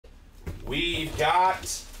we've got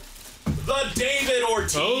the David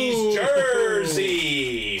Ortiz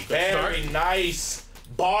jersey. Very nice.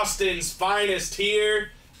 Boston's finest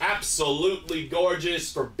here. Absolutely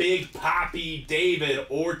gorgeous for Big Papi David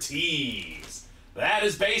Ortiz. That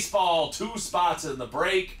is baseball. 2 spots in the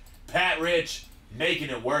break. Pat Rich making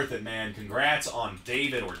it worth it, man. Congrats on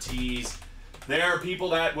David Ortiz. There are people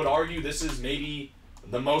that would argue this is maybe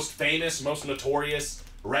the most famous, most notorious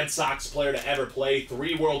Red Sox player to ever play.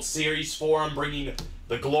 3 World Series for him, bringing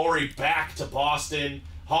the glory back to Boston.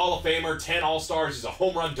 Hall of Famer, 10 All-Stars. He's a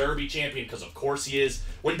home run derby champion because of course he is.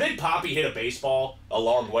 When Big Papi hit a baseball a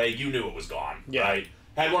long way, you knew it was gone, right?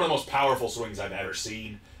 Had one of the most powerful swings I've ever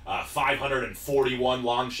seen. 541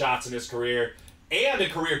 long shots in his career, and a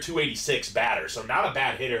career 286 batter. So not a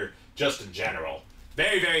bad hitter just in general.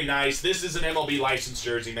 Very, very nice. This is an MLB licensed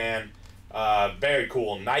jersey, man. Very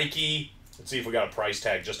cool. Nike. Let's see if we got a price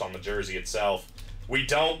tag just on the jersey itself. We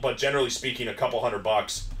don't, but generally speaking, a couple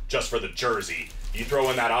 $100 just for the jersey. You throw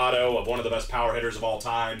in that auto of one of the best power hitters of all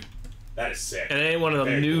time. That is sick. And it ain't one of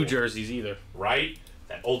them new jerseys either. Right?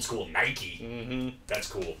 That old school Nike. That's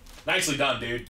cool. Nicely done, dude.